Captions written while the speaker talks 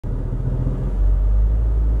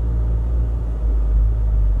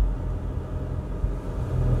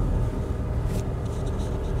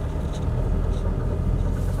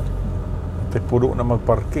puno na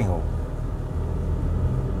magparking oh.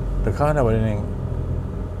 Daghan na ba ning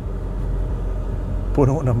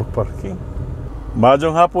puno na magparking?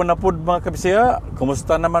 Majong hapon na pud mga kabisaya.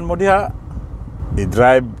 Kumusta naman mo diha?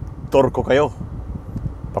 I-drive tour ko kayo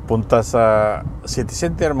papunta sa city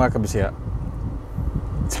center mga kabisaya.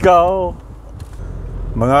 Let's go!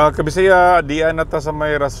 Mga kabisaya, diyan na ta sa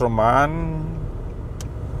may Rasroman.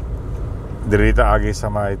 Dirita agi sa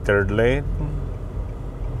may third lane.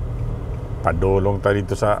 Padulong ta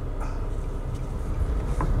dito sa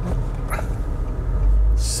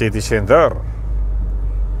city center.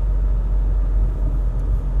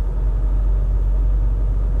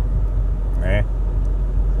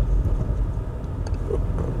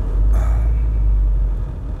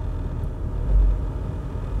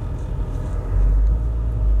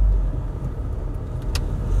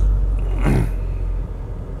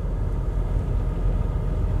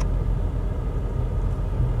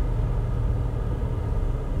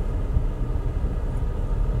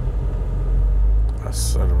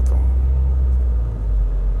 Asal betul.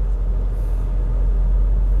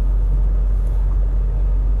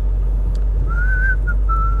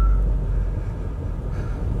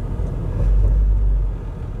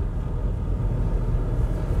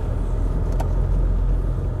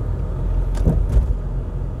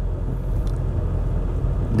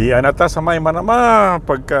 Di anata sa may manama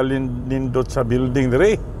pagka lindot sa building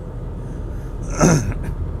diri.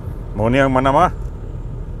 Mo ni ang manama.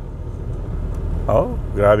 Oh,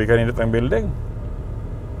 grabe ka nindot ang building.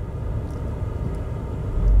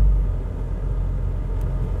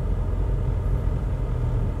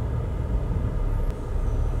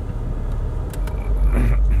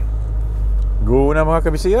 Go na mga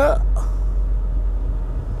kabisaya.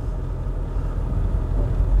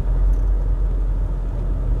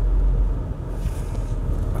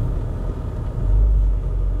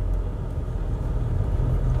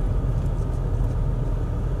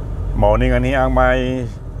 Morning ani ang may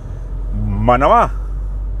manama.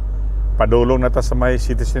 Padulong na ta sa may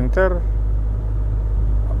city center.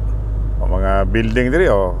 O mga building diri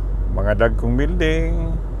o, mga dagkong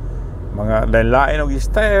building, mga lain-lain og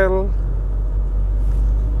style.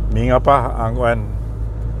 Minga pa ang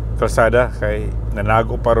kalsada kay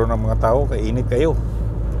nanago pa ron ang mga tao kay init kayo.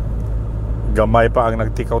 Gamay pa ang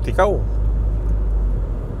nagtikaw-tikaw.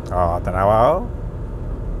 Tanawa o.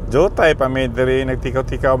 Jotay pa may diri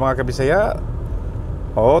nagtikaw-tikaw mga kabisaya.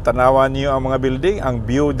 Tanawan niyo ang mga building, ang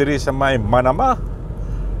view diri sa may Manama.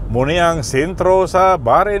 Muni ang sentro sa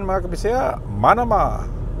Bahrain mga kabisaya, Manama.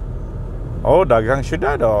 Daghang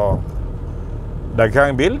syudad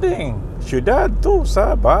daghang building, syudad to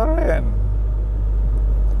sa Bahrain.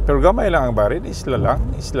 Pero gamay lang ang Bahrain, isla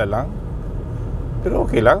lang. Pero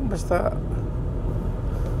okay lang basta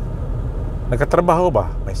nagkatrabaho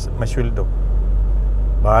ba, may sweldo.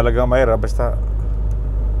 Mahalagang mayra basta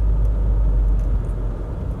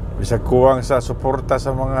bisag kuwang sa suporta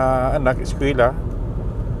sa mga anak eskwela.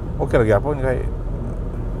 Okay ra gyapon kay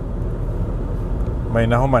may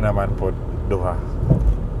nahuman naman po duha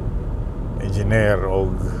engineer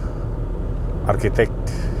o architect.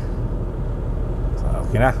 So,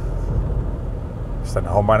 okay na. Basta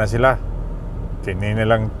nahuman na sila. Kini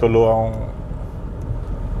nilang tulo ang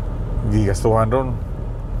gigastuhan ron.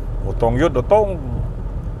 Utong yun,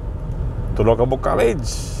 tulo ka mo college.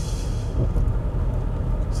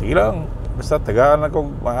 Sige lang, basta tagaan lang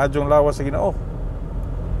kong maadyong lawas sa Ginoo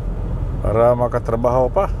para makatrabaho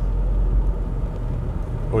pa.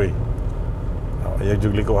 Uy, ayaw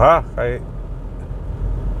jugli ko ha, kay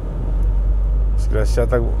grasya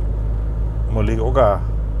tag muli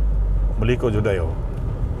ko jud ayo.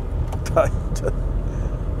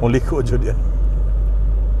 Muli ko jud ya.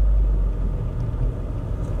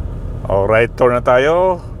 Alright, tour na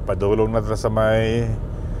tayo. Padulong na sa may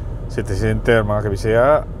city center mga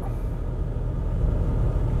kabisaya.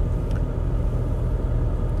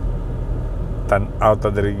 Tan-aw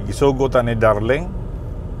ta diri gisugo ta ni Darling.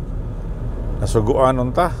 Nasuguan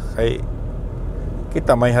unta kay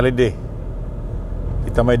kita may holiday.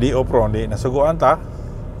 Kita may day off ron, di nasuguan ta.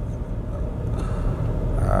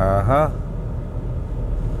 Aha.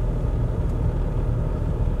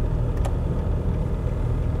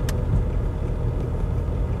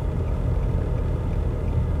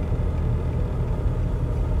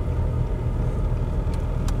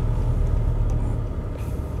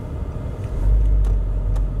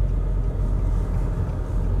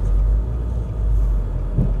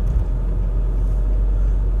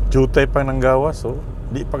 Jutay pa ng gawas,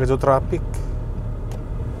 di pa kaso traffic.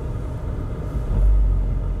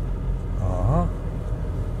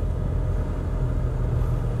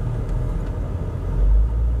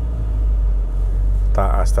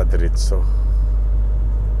 basta diretso.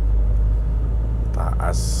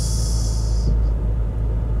 Taas.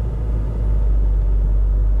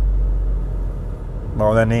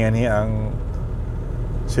 Mauna ni ang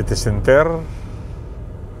city center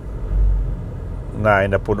na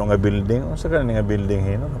napuno nga building. Unsa ka nga building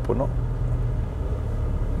hino napuno?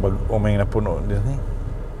 Umay napuno din ni.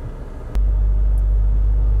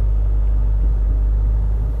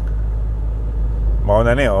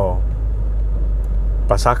 Mauna ni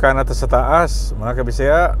pasaka na ta sa taas mga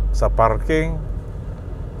kabisaya sa parking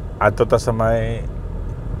adto ta sa may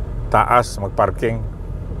taas magparking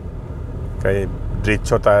kay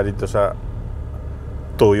diretso ta dito sa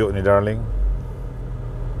tuyo ni darling.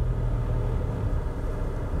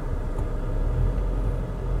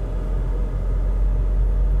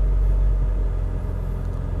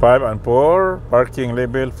 Five and 4 parking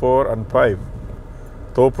level 4 and 5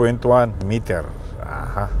 2.1 meter.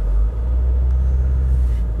 Aha.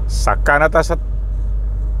 Saka na ta sa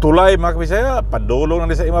tulay mga kabisaya, padulong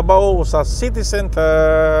na sa imabaw sa city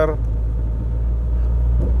center.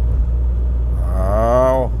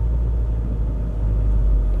 Wow.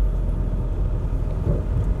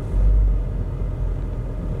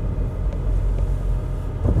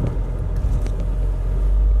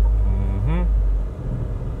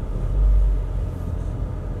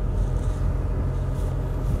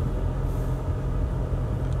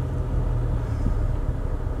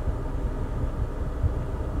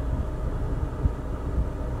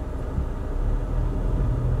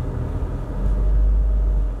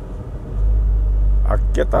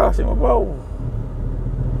 Akyat si mabaw.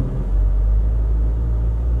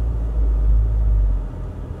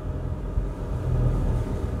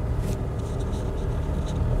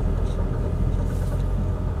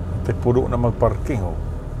 Ito puno na magparking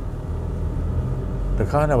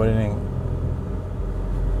Nagkana ba din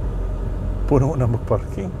puno na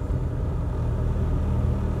magparking?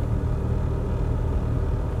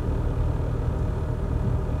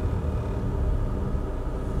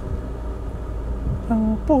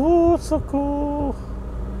 Ang puso ko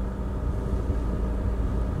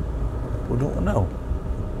puno na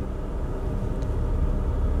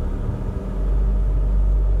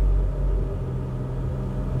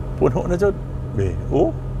puno na dyan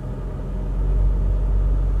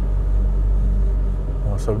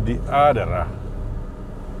Saudi ada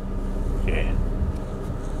okay.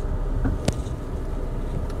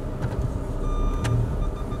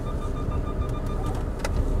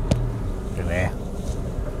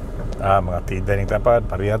 Mga tinda ning tapad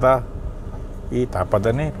pariya ta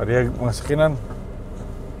tapad na pariya mga sakinan.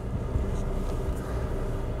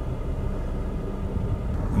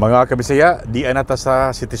 Mga kabisaya, di anata sa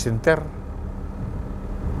city center,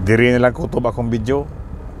 diri na lang kutob akong video.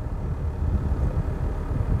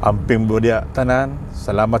 Amping budya tanan,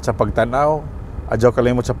 salamat sa pagtanaw. Adyaw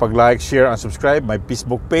kalimot sa pag-like, share and subscribe my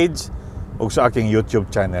Facebook page ug sa aking YouTube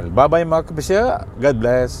channel. Bye bye mga kabisaya, God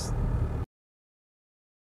bless.